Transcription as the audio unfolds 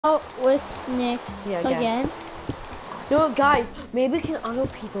out with Nick again. No, guys, maybe we can other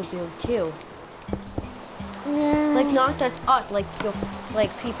people build too. Yeah. Like not just us, like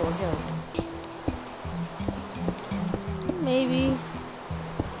people too. Maybe.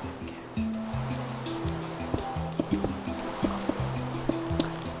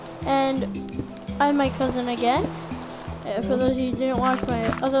 And I'm my cousin again. For those of you who didn't watch my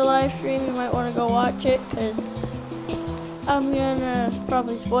other live stream, you might want to go watch it because I'm gonna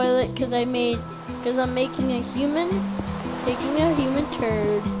probably spoil it because I'm making a human, taking a human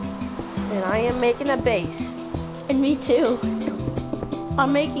turd. And I am making a base. And me too.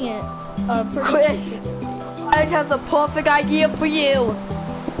 I'm making it Chris, I have the perfect idea for you.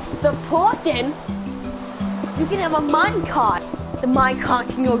 The portion, you can have a minecart. The minecart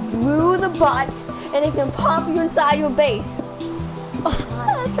can go through the butt and it can pop you inside your base.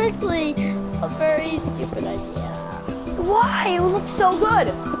 That's actually a very stupid idea. Why? It would look so good.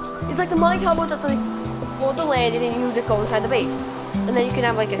 It's like the minecart will just like hold the land and then you just go inside the base. And then you can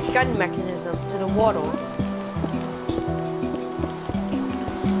have like a shutting mechanism to the water.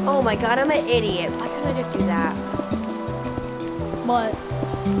 Oh my god, I'm an idiot. Why couldn't I just do that? What?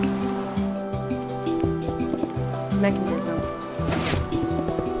 Mechanism.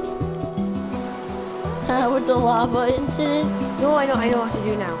 With the lava incident? No, I know what to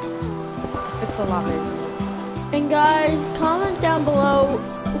do now. Fix the lava incident. And guys, comment down below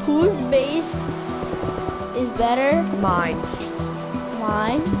whose base is better. Mine.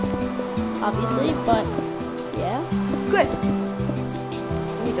 Mine, obviously, but yeah. Good. I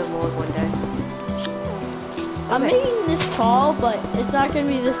need to lord one day. I'm making this tall, but it's not gonna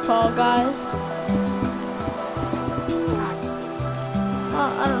be this tall, guys.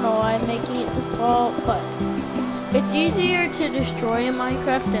 I don't know why I'm making it this tall, but it's easier to destroy in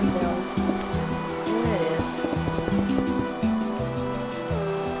Minecraft than build. Yeah, it is.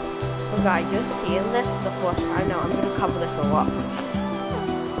 Well, guys, just seeing this the first time now, I'm gonna cover this all up.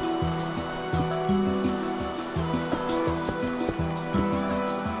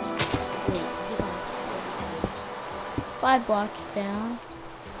 Five blocks down.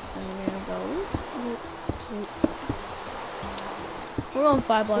 I'm gonna go. We're going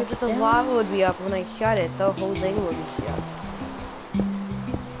 5 blocks Because down. the lava would be up when I shut it, the whole thing would be shut.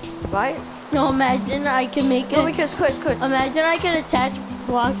 Right? No, imagine I can make it. No, because Chris. Imagine I can attach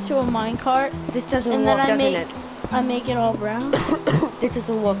blocks to a minecart. This doesn't and work, then doesn't it? I make it all brown. This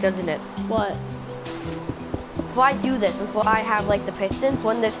doesn't work, doesn't it? What? If I do this, before I have like the pistons,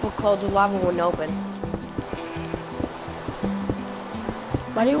 when this will close, the lava wouldn't open.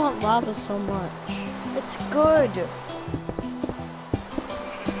 Why do you want lava so much? It's good.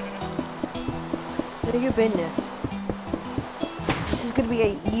 None of your business. This is gonna be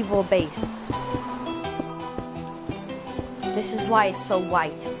an evil base. This is why it's so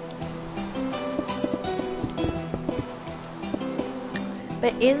white.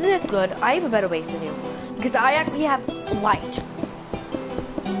 But isn't it good? I have a better base than you. Because I actually have light.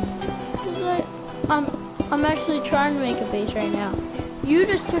 I'm actually trying to make a base right now. You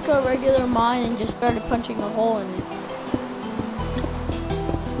just took a regular mine and just started punching a hole in it.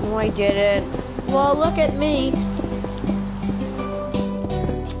 No, I didn't. Well, look at me.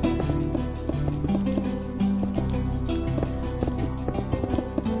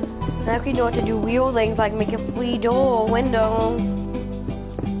 I actually know what to do real things like make a free door or window.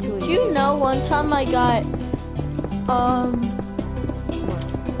 Do you know one time I got a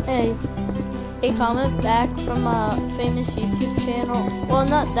comment back from a famous YouTube channel. Well,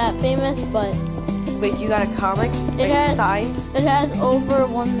 not that famous, but wait, you got a comic? It has signed? It has over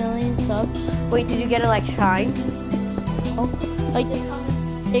 1 million subs. Wait, did you get it like signed? Oh, like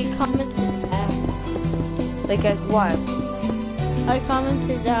they commented back. Like as what? I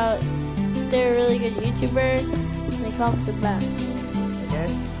commented out they're a really good YouTuber, and they commented back. Okay.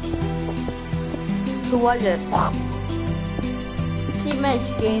 Who was it? Team Edge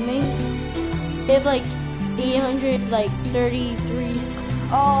Gaming. They have like 833.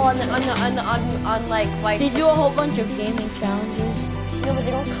 Oh, on like They do a whole bunch of gaming challenges. No, but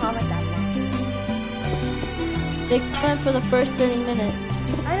they don't comment that much. They comment for the first 30 minutes.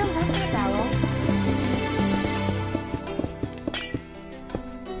 I know, that's not that long.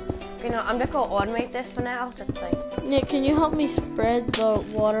 You know, I'm just gonna automate this for now. Just like. Nick, can you help me spread the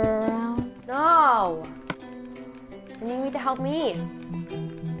water around? No. You need to help me.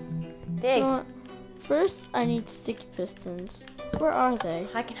 Dig. You know what? First, I need sticky pistons. Where are they?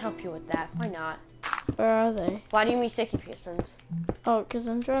 I can help you with that. Why not? Where are they? Why do you need sticky pistons? Oh, because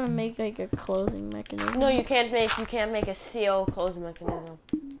I'm trying to make like a closing mechanism. No, you can't make a seal closing mechanism.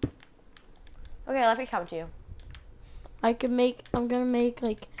 Okay, let me come to you. I'm gonna make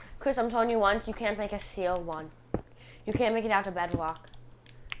like. Chris, I'm telling you once, you can't make a sealed one. You can't make it out to bedrock.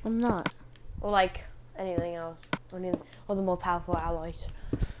 I'm not. Or like anything else. Or the more powerful alloys.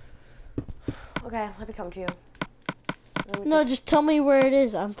 Okay, let me come to you. No, just tell me where it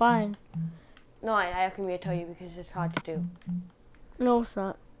is. I'm fine. No, I have to tell you because it's hard to do. No, it's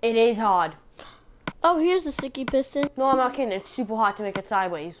not. It is hard. Oh, here's the sticky piston. No, I'm not kidding. It's super hard to make it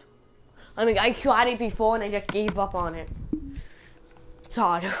sideways. I mean, I tried it before and I just gave up on it. It's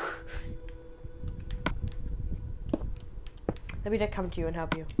hard. Let me just come to you and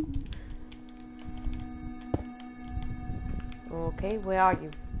help you. Okay, where are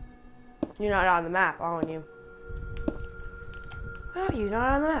you? You're not on the map, aren't you? Where are you? You're not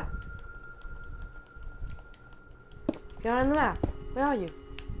on the map. You're not on the map. Where are you?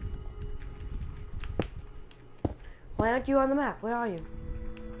 Why aren't you on the map? Where are you?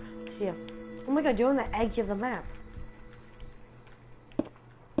 See ya. Oh my god, you're on the edge of the map.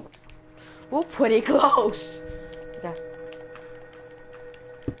 We're pretty close. Okay.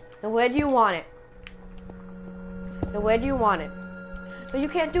 Now where do you want it? Now where do you want it? No, you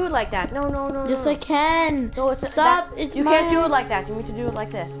can't do it like that. No, no, no, Yes, no. I can. No, it's Stop. That, It's you my can't do hand. it like that. You need to do it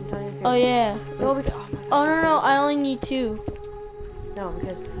like this. I'm telling you. Oh yeah. No, because, oh, my God. Oh no, I only need 2. No,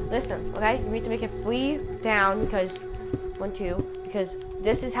 because listen, okay? You need to make it 3 down because 1, 2. Because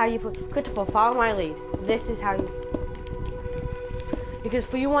this is how you put. Christopher, follow my lead. This is how you. Because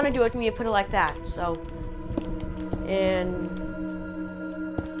for you want to do it, you need to put it like that. So, and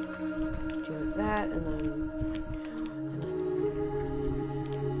do that, and then.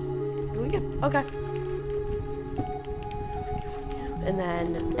 Okay. And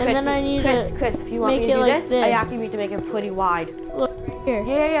then I need to Chris, if you want make me to it do like this, I this. actually need to make it pretty wide. Look right here.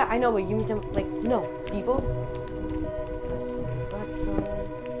 Yeah, I know, but you need to no, people.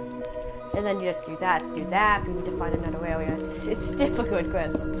 And then you just do that. We need to find another area. It's difficult,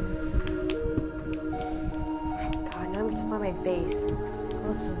 Chris. God, now I need to find my base. It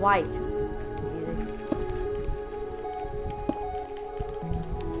looks white.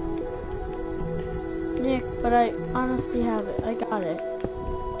 Nick, but I honestly have it. I got it.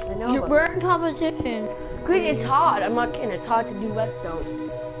 I know. We're in competition. Chris, it's hard. I'm not kidding. It's hard to do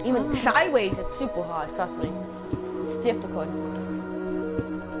redstone. Even sideways, it's super hard. Trust me. It's difficult.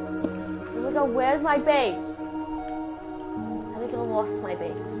 Oh my god, where's my base? I think I lost my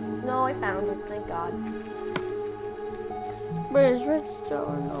base. No, I found it. Thank God. Where's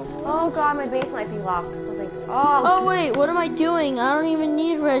redstone? No. Oh god, my base might be locked. Oh wait, what am I doing? I don't even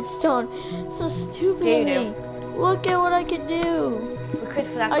need redstone. So stupid Yeah, of you me. Look at what I could do. We could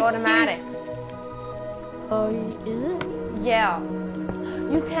for that automatic. Oh, is it? Yeah.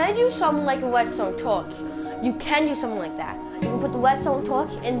 You can do something like a redstone torch. You can do something like that. You can put the redstone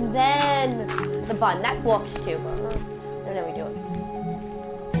torch and then the button. That works too, but then we do it.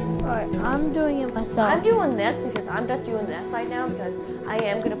 Alright, I'm doing it myself. I'm doing this because I'm just doing this right now because I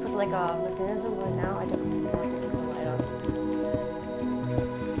am gonna put like a mechanism right now. I just want to keep the light on.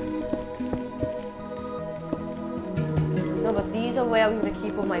 No, but these are where I'm gonna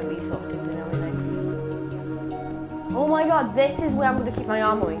keep all my resources and everything. Oh my god, this is where I'm gonna keep my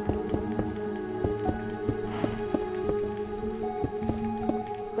armory.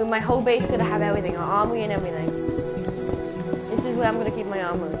 With my whole base gonna have everything, our armory and everything. This is where I'm gonna keep my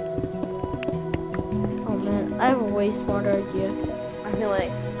armory. Oh man, I have a way smarter idea. I feel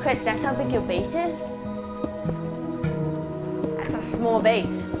like, Chris, that's how big your base is? That's a small base.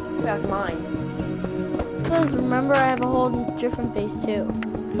 That's mine. Because remember, I have a whole different base too.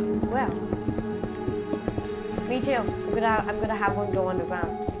 Well, me too. I'm gonna have one go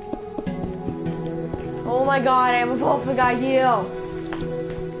underground. Oh my god, I have a perfect idea.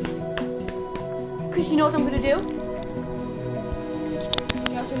 Chris, you know what I'm gonna do?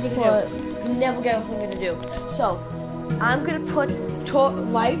 Guess what I'm gonna do? You never guess what I'm gonna do. So, I'm gonna put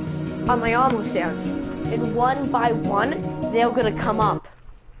lights on my armor stand, and one by one, they're gonna come up.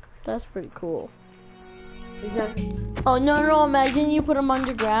 That's pretty cool. Is that? Oh no! Imagine you put them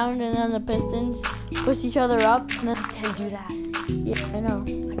underground and then the pistons push each other up. And then... I can do that. Yeah, I know.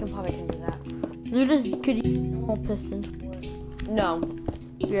 I probably can do that. You just could use normal pistons for it. No.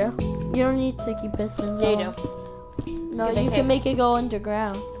 Yeah. You don't need sticky pistons. Yeah, you no. do. No, Yeah, you can make it go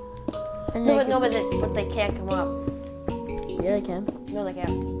underground. And No, they but they can't come up. Yeah, they can. No, they can't.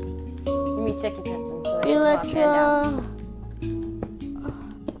 You need sticky pistons. So they come up and down. Electra.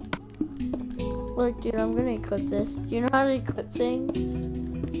 Look, dude, I'm gonna equip this. Do you know how to equip things?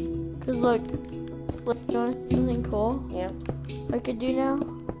 Cause look, you want something cool? Yeah. I could do now.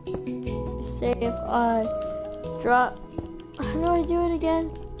 Say if I drop. How do I do it again?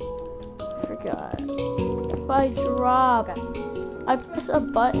 I forgot. if I drop? Okay. I press a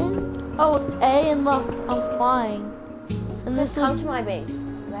button. Oh, A, and look, I'm flying. And Just this come is, to my base.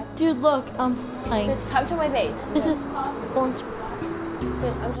 Okay? dude, look, I'm flying. Just come to my base. This is possible. I'm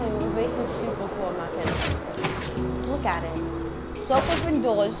telling you, the base is super cool. I'm not kidding. Look at it. So open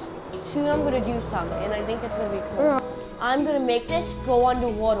doors. Soon I'm gonna do something, and I think it's gonna be cool. I'm gonna make this go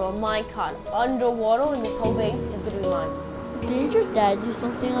underwater. A minecart underwater, and this whole base is gonna be mine. Did your dad do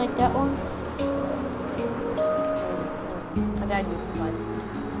something like that once? My dad used to fight.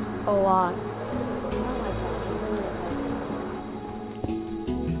 A lot.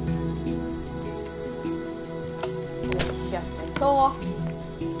 So off.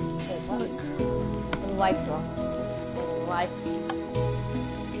 The lights off. Lights.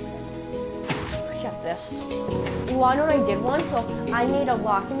 Shut this. You wanna know what I did once? So I made a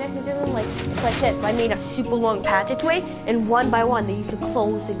locking mechanism like it's like this. I made a super long passageway, and one by one they used to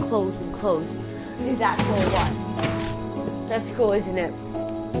close and close and close. Is that cool? What? That's cool, isn't it?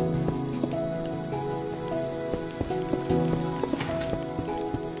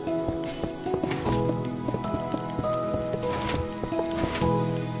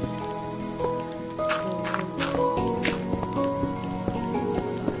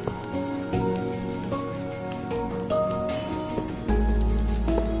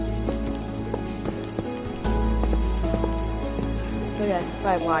 So yeah, it's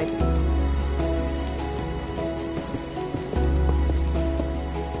quite wide.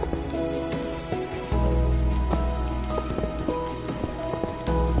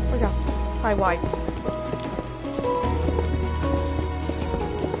 Okay, quite wide.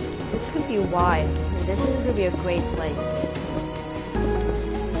 This could be wide. This is gonna be a great place.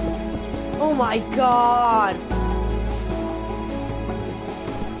 Oh my god!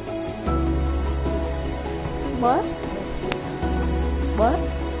 What? What?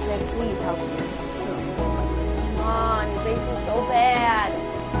 Like, please help me. Come on, your base is so bad.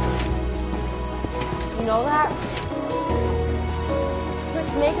 You know that?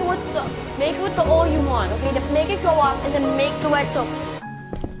 Just make it with the all you want, okay? Just make it go up and then make the redstone.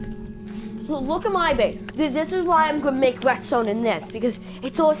 Look at my base. This is why I'm gonna make redstone in this, because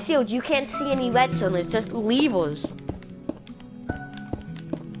it's all sealed. You can't see any redstone. It's just levers.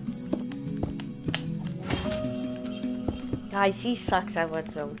 Guys, he sucks at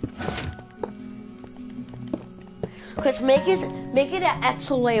redstone. Chris, make it an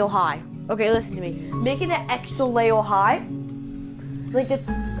extra layer high. Okay, listen to me. Make it an extra layer high. Like, just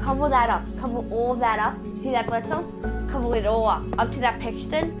cover that up. Cover all that up. See that redstone? Cover it all up. Up to that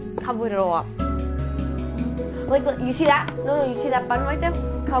piston, cover it all up. Like, look, you see that? No, you see that button right there?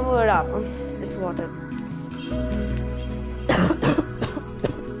 Cover it up. It's water.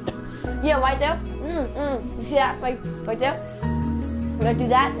 Yeah, right there. You see that? Right there? We're gonna do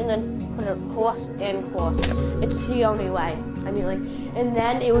that and then put a course and course. It's the only way. I mean, like, and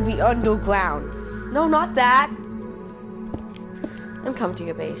then it would be underground. No, not that. I'm coming to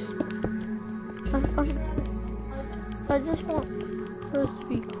your base. I just want her to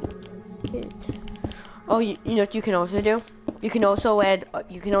be kids. Oh, you know what you can also do? You can also add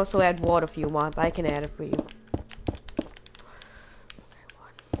water if you want, but I can add it for you.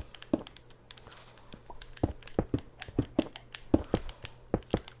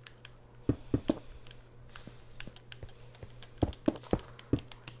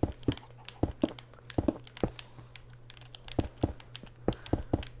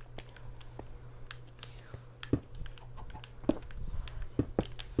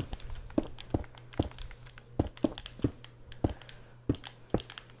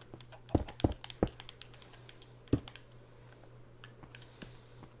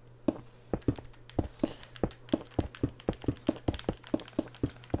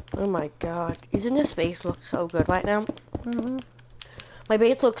 Oh my god. Isn't this base look so good right now? Mm-hmm. My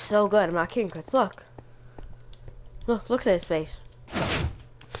base looks so good. I'm not kidding, Chris. Look. Look at this base.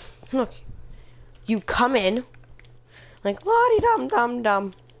 Look. You come in. Like,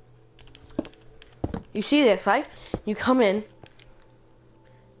 la-di-dum-dum-dum. You see this, right? You come in.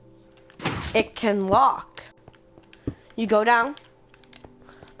 It can lock. You go down.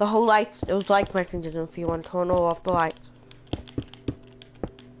 The whole lights, those light mechanism if you want to turn off the lights.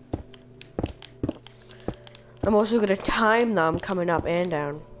 I'm also gonna time them coming up and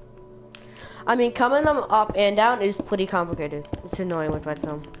down. I mean, coming them up and down is pretty complicated. It's annoying with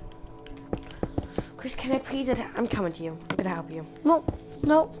redstone. Chris, can I please? I'm coming to you. I'm gonna help you. Nope.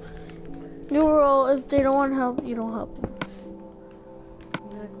 New rule: if they don't want help, you don't help them.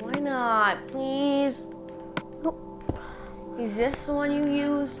 Like, why not? Please. Nope. Is this the one you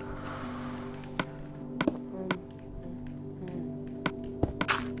use?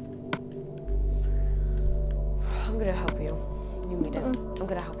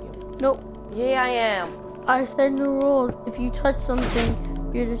 Nope. Yeah, I am. I said new rules. If you touch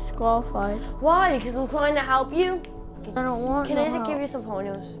something, you're disqualified. Why? Because I'm trying to help you. I don't want Can no I just help. give you some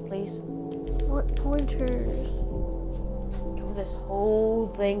pointers, please? What pointers? Do this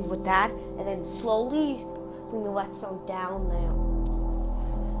whole thing with that, and then slowly bring the redstone down there.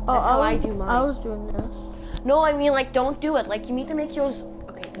 That's how I do mine. I was doing this. No, I mean, like, don't do it. Like, you need to make yours.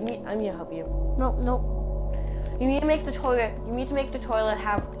 Okay, I'm gonna help you. Nope, nope. You need to make the toilet. You need to make the toilet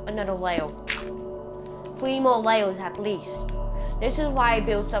have another layer. 3 more layers at least. This is why I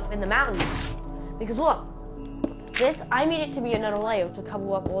built up in the mountains. Because look, this I need it to be another layer to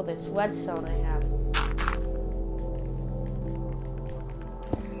cover up all this redstone I have.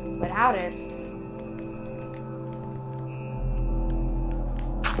 Without it.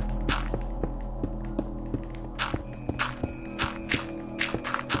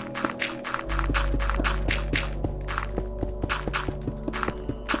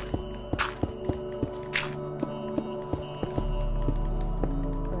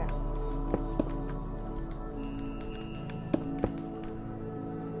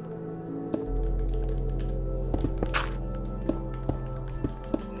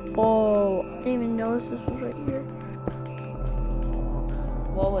 Oh, I didn't even notice this was right here.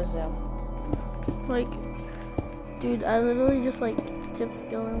 What was that? Like, dude, I literally just like kept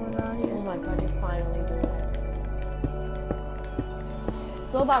going without Oh here. my god, you're finally doing it.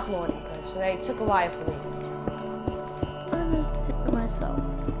 Go back morning, Chris. Right? Took a while for me. I just did it myself.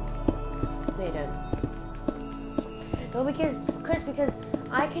 No, you didn't. No, because, Chris, because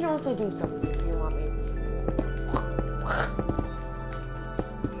I can also do something if you want me.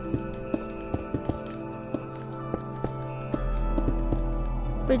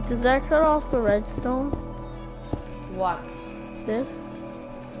 Wait, does that cut off the redstone? What? This?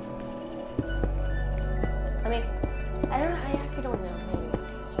 I mean, I actually don't know.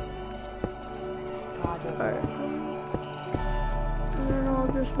 God, you're Alright. And then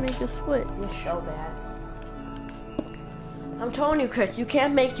I'll just make a switch. You're so bad. I'm telling you, Chris, you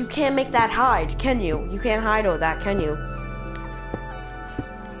can't make that hide, can you? You can't hide all that, can you?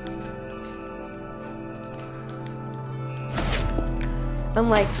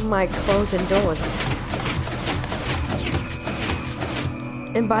 Unlike my closing doors.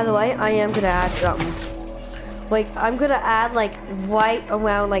 And by the way, I am gonna add something. Like, I'm gonna add, like, right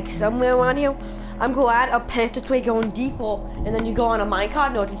around, like, somewhere around here. I'm gonna add a passageway going deeper, and then you go on a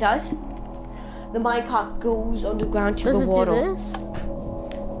minecart. Know what it does? The minecart goes underground to the water. Does it do this?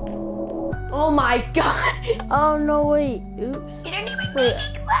 Oh my god! Oh no, wait. Oops. You didn't even Wait.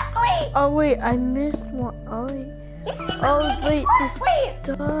 make it correctly! Oh wait, I missed one. Oh wait. You didn't even Oh make wait, it correctly!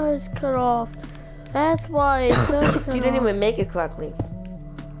 this does cut off. That's why it does cut off. You didn't even make it correctly.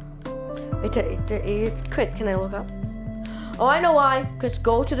 It's Chris, can I look up? Oh, I know why. Chris,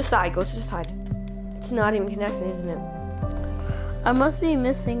 go to the side, go to the side. It's not even connected, isn't it? I must be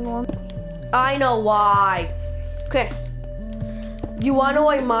missing one. I know why. Chris, you wanna know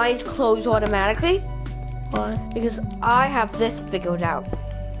why mine's close automatically? Why? Because I have this figured out.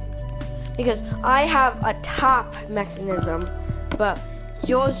 Because I have a top mechanism, but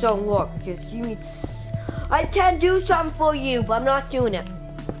yours don't work because you need. I can do something for you, but I'm not doing it.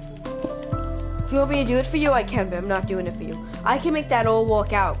 If you want me to do it for you, I can, but I'm not doing it for you. I can make that all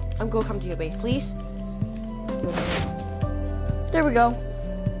work out. I'm gonna come to your base, please. There we go.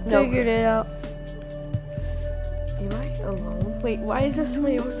 No. Figured it out. Am I alone? Wait, why is there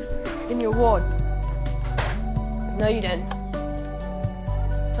somebody else in your ward? No, you didn't.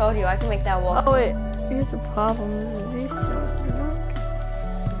 Told you, I can make that work. Oh wait, here's the problem. Where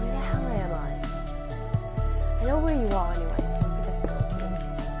the hell am I? I know where you are anyway.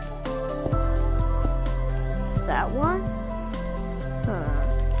 Is that one? Huh.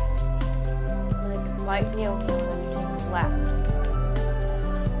 Like, right near here, then you take left.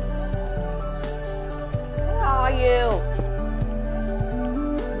 Where are you?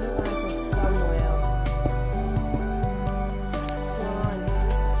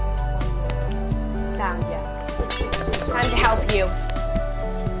 Found you. Time to help you.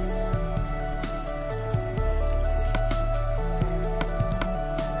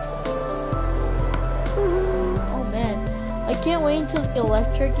 Oh man, I can't wait until the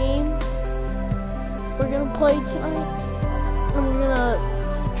electric games we're gonna play tonight. I'm gonna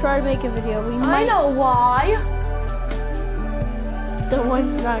try to make a video. We I might. know why. The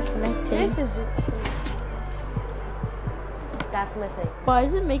one's not connected. This is. That's missing. Why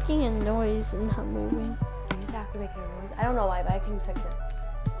is it making a noise and not moving? It's exactly making a noise. I don't know why, but I can fix it.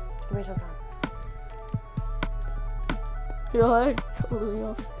 Give me some time. You're totally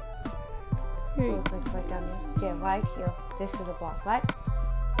off. Here you Look, like right down here. Yeah, right here. This is a block, right?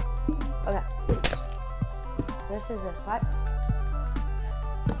 this is this, right?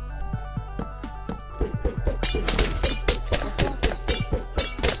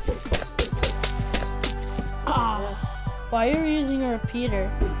 Why are you using a repeater?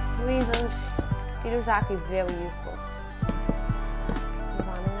 Reasons. Repeater's actually very useful.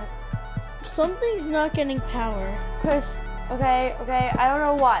 Something's not getting power. Chris, okay, I don't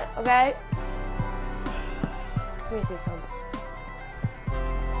know what, okay? Let me see something.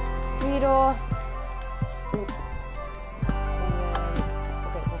 Repeater.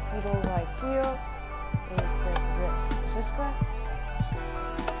 Okay, repeater right here. And this. Is this correct?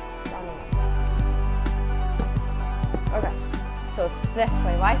 I don't know. Okay, so it's this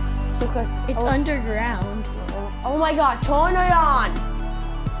way, right? So Chris, It's underground. oh my God, turn it on!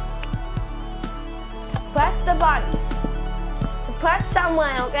 Press the button. Press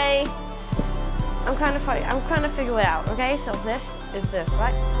somewhere, okay? I'm kind of funny. I'm trying to figure it out, okay? So this is this,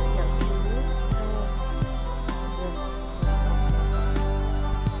 right? No.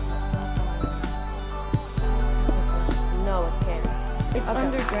 No, it can't. It's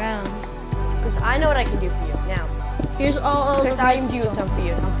underground. Because I know what I can do for you now. Here's all of Because the I am doing something for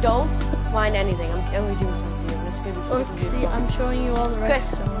you. Now, don't mind anything. I'm only doing something for you. It's gonna be Look, something see, beautiful. I'm showing you all the Chris.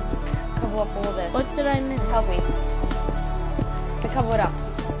 redstone. Cover up all this. What did I miss? Help me. To cover it up.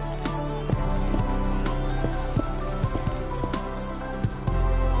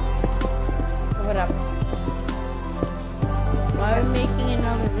 Cover it up. Why are we making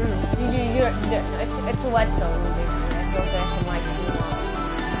another room? It's a whetstone.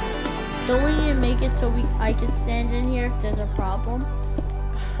 Don't we need to make it so I can stand in here if there's a problem?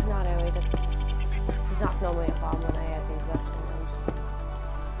 Not really. It's not normally a problem when I add these whetstones.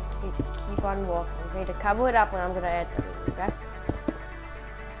 You need to keep on walking. I'm going to cover it up when I'm going to add something, okay?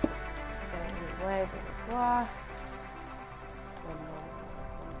 Way, blah, blah,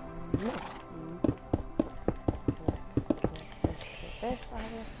 blah. This,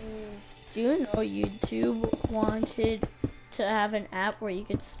 obviously. Do you know YouTube wanted to have an app where you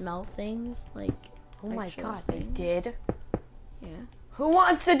could smell things? Like, Oh my actual God, things? they did? Yeah. Who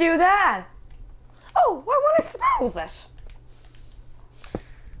wants to do that? Oh, I want to smell this.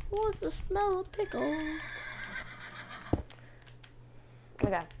 Who wants to smell a pickle?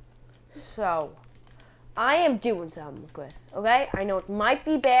 Okay, so I am doing something, Chris. Okay, I know it might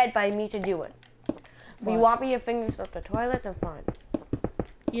be bad by me to do it. If you What? want me your fingers up the toilet, then fine.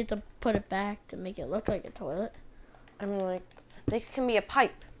 You have to put it back to make it look like a toilet. I mean, like, this can be a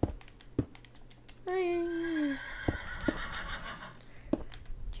pipe.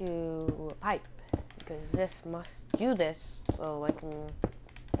 To a pipe, because this must do this, so I can.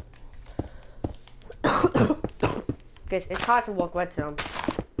 Because it's hard to walk redstone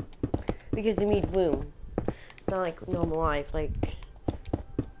because you need room. It's not like normal life, like.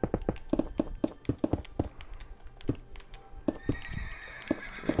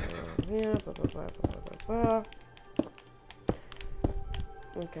 Here, blah, blah, blah, blah, blah, blah.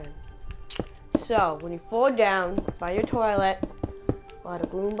 Okay. So when you fall down by your toilet,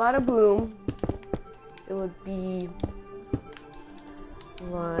 bada boom, it would be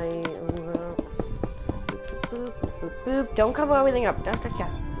like. Boop, boop, boop, boop. Don't cover everything up. Don't touch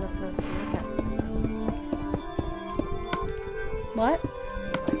that. No. What?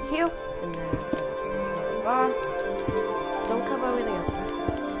 Right here, and then blah. Don't cover everything up.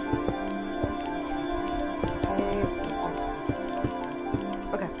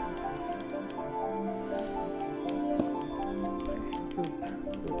 Okay.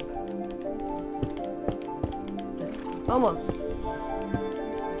 Almost.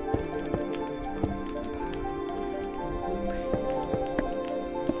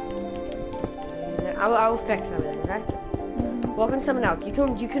 I'll fix everything, okay? Walk on someone else. You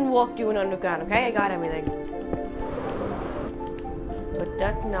can walk doing underground, okay? I got everything. But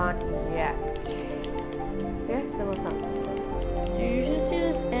that's not yet. Yeah, similar something. Dude, you should see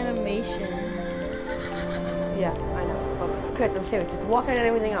this animation. Yeah, I know. But Chris, I'm serious. Just walk on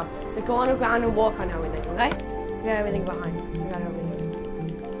everything else. Just go underground and walk on everything, okay? You got everything behind. You got everything.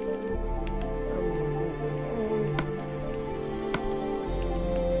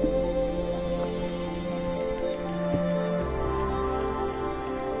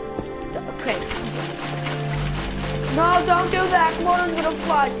 Okay. No, don't do that. Water's gonna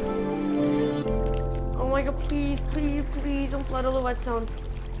flood. Oh my God, please, don't flood all the redstone.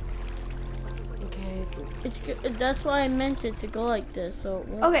 Okay. It's good. That's why I meant it to go like this, so it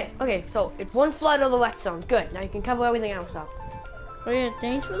won't. Okay, so it won't flood all the redstone. Good, now you can cover everything else up. Oh yeah,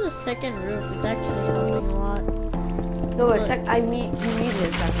 thanks for the second roof. It's actually helping a lot. No, you need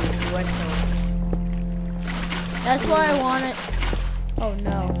it second redstone. That's why I want it. Oh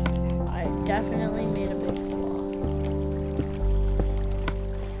no, I definitely made a big flaw.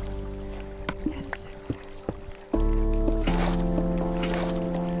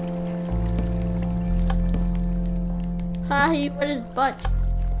 butt.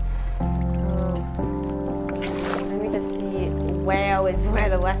 Let me just see where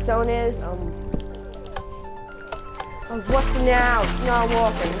the rest zone is. What's now? It's not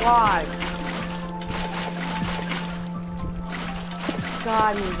walking. Why?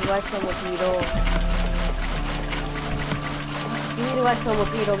 God, you need to let some Rapido. You need to let some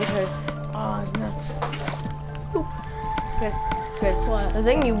Rapido because Nuts. Chris, What? the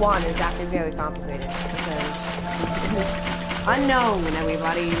thing you want is actually very complicated because unknown,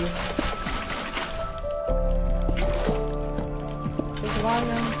 everybody. There's a lot of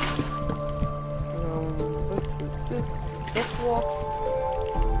them. This walk.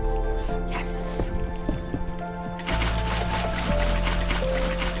 Yes.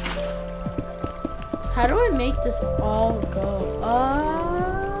 How do I make this all go?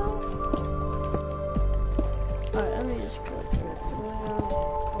 Alright, let me just go through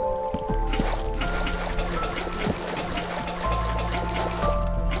it.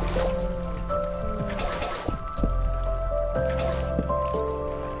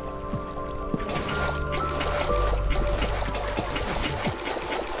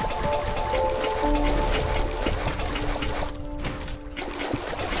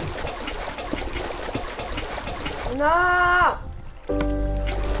 No!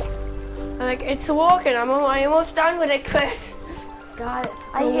 Like, it's walking. I'm almost done with it, Chris. God,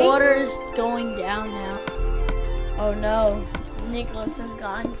 The water's going down now. Oh no, Nicholas has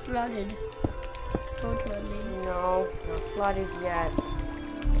gotten flooded. Totally. No, not flooded yet.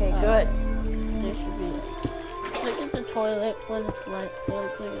 Okay, good. There should be it. Look at the toilet when it's wet.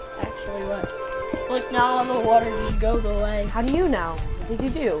 Look, it's actually wet. Look, now all the water just goes away. How do you know? What did you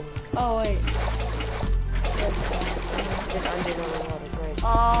do? Oh wait. Just under the water, great.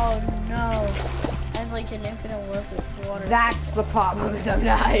 Oh no. That's like an infinite worth of water. That's the problem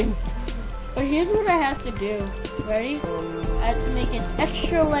sometimes. But here's what I have to do. Ready? I have to make an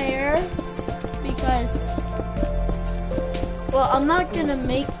extra layer because, well, I'm not gonna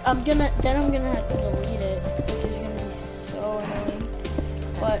make. I'm gonna have to delete it, which is gonna be so annoying.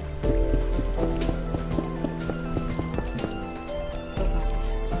 But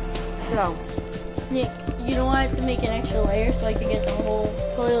So, Nick, you know I have to make an extra layer so I can get the whole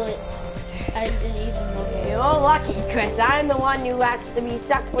toilet at an even level. you're lucky, Chris. I'm the one who has to be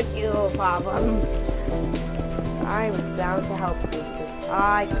stuck with you, problem. I was bound to help you because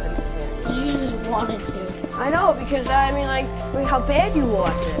I couldn't do it. You just wanted to. I know, because I mean, like, look how bad you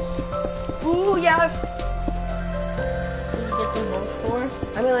want this. Ooh, yes. Did you get the most core?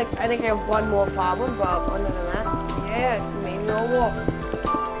 I mean, like, I think I have one more problem, but other than that, yeah, maybe no more.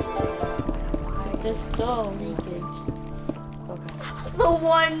 There's still leakage. Okay.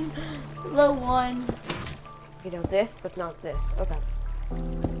 The one. You know, this, but not this. Okay.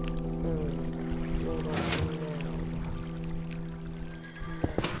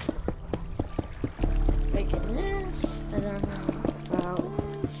 Making this. I don't know. Well,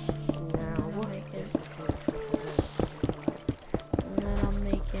 now. Making. And then I'm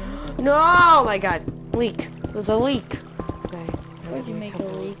making. No, oh my God, leak. There's a leak. Okay. Where'd you make a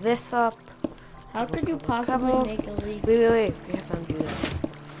leak? This up. How could you possibly Cover. make a leak? Wait. We have to undo this.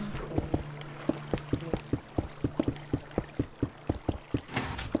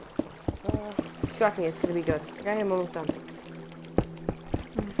 Trust me, it's gonna be good. Okay, I'm almost done.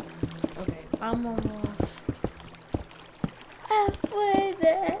 Okay. I'm almost halfway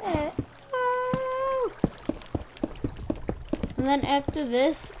there. Woo! And then after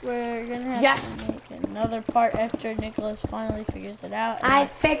this, we're gonna have to make another part after Nicholas finally figures it out. I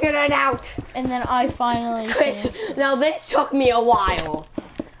figured it out. And then I finally Chris, finish. now this took me a while.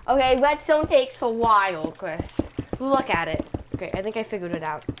 Okay, redstone takes a while, Chris. Look at it. Okay, I think I figured it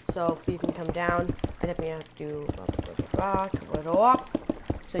out. So you can come down. I definitely have to do rock, cover it all up.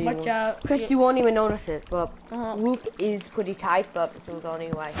 So you Watch out. Chris, you won't even notice it, but Uh-huh. roof is pretty tight, but it was only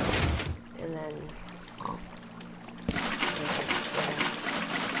like, and then.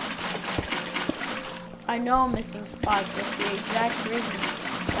 I know I'm missing spots. That's the exact reason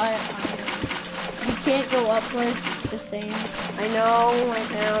why you can't go upwards the same. I know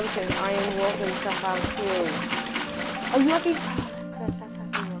right now because I am working stuff out too. Are you lucky? Chris, that's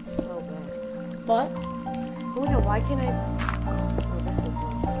actually looks so bad. But Oh no, why can't I? Oh, this is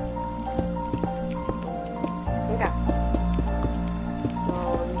good. Okay. So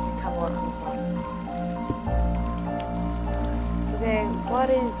we need to cover up some parts. Okay, what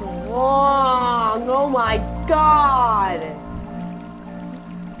is wrong? Oh my God!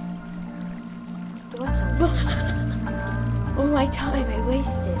 Oh my time I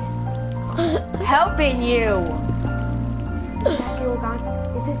wasted. Helping you. Is that you gone?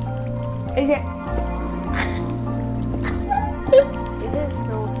 Is it?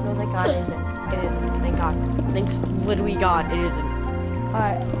 God, it isn't. It isn't. Thank God. Thank literally God, it isn't.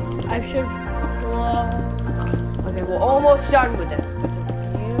 Alright, I should. Okay, we're almost done with this. A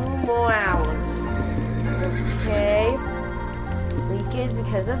few more hours. Okay. Leak is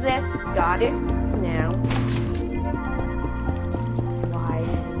because of this. Got it. Now. Why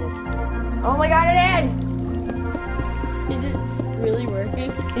isn't this? Oh my God, it is! Is it really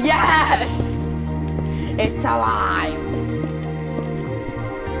working? Yes! It's alive!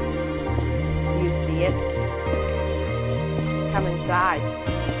 You see it? Come inside.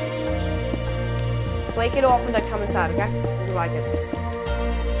 Break it off and then come inside, okay? You like it.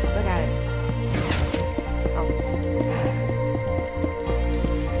 Look at it. Oh.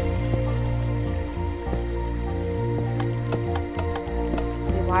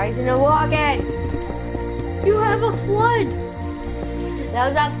 Why isn't it working? You have a flood! That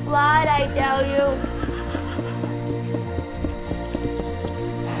was a flood, I tell you.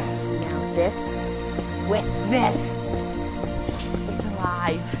 Now this, with this. It's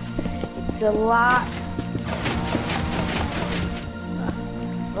alive. It's alive.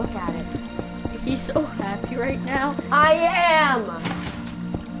 Look at it. He's so happy right now. I am.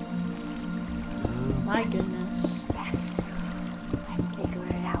 My goodness. Yes. I figured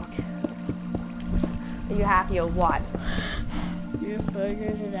it out. Are you happy or what? You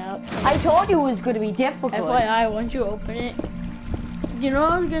figured it out. I told you it was going to be difficult. FYI, once you open it, you know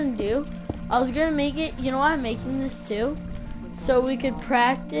what I was gonna do? I was gonna make it, you know why I'm making this too? So we could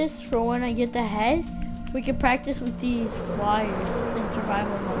practice for when I get the head. We could practice with these flyers in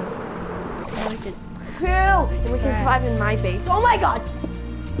survival mode. And we could. True! And we can survive in my base. Oh my God!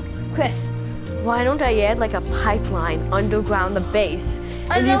 Chris, why don't I add like a pipeline underground the base?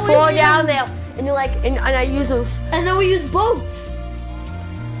 And you fall down there, and you're like, and I use those. And then we use boats.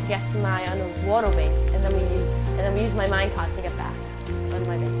 To get to my underwater base, and then we use my minecart to get back on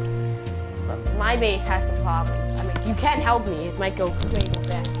my base. But my base has some problems. I mean, you can't help me. It might go way more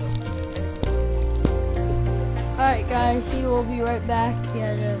faster. All right, guys. He will be right back. He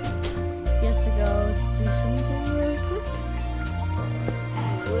has to go do something really quick.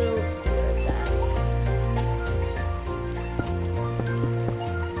 We'll be right back.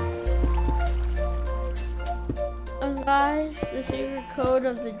 Guys, the secret code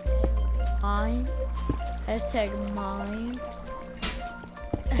of the mine, hashtag mine,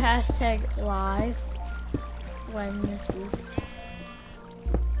 hashtag live, when this is,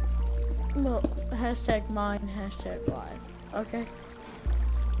 well, hashtag mine, hashtag live, okay?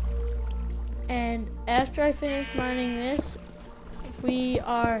 And after I finish mining this, we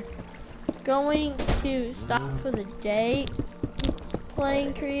are going to stop for the day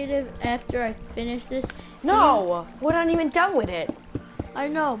playing creative after I finish this. No, we're not even done with it. I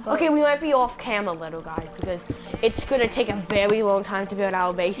know, but... Okay, we might be off camera, little guys, because it's going to take a very long time to build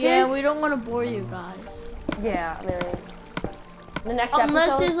our bases. Yeah, we don't want to bore you guys. Yeah, I mean, the next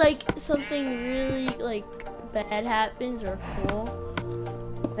Unless episode... there's like something really like bad happens or cool.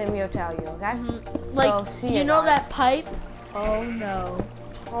 Then we'll tell you, okay? Like, so, you know that pipe? Oh no.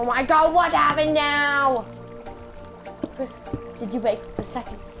 Oh my God, what happened now? Chris, did you make the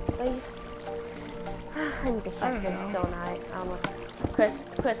second, please? I need to fix this, don't I?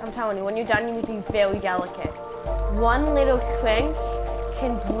 Chris, I'm telling you, when you're done, you need to be very delicate. One little crank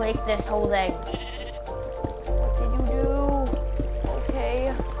can break this whole thing. What did you do?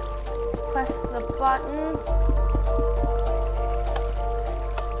 Okay. Press the button.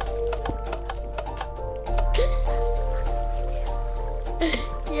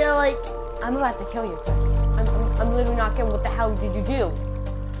 Yeah, like... I'm about to kill you, Chris. I'm literally not kidding. What the hell did you do?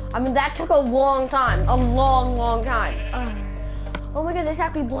 I mean, that took a long time. A long, long time. Oh my God, this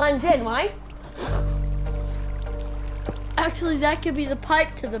actually blends in, right? Actually, that could be the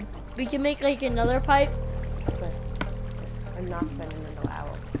pipe to the... We can make like another pipe. Chris, I'm not spending another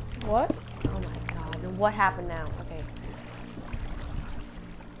hour. What? Oh my God, and what happened now? Okay.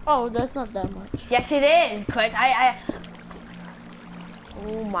 Oh, that's not that much. Yes, it is, Chris.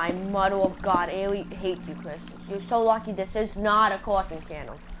 Oh my mother of God, I really hate you, Chris. You're so lucky this is not a cooking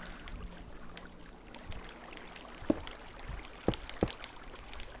channel.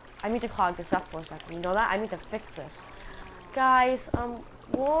 I need to clog this up for a second. You know that? I need to fix this. Guys,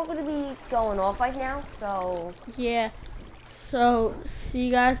 we're gonna be going off right now, so... Yeah. So, see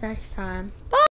you guys next time.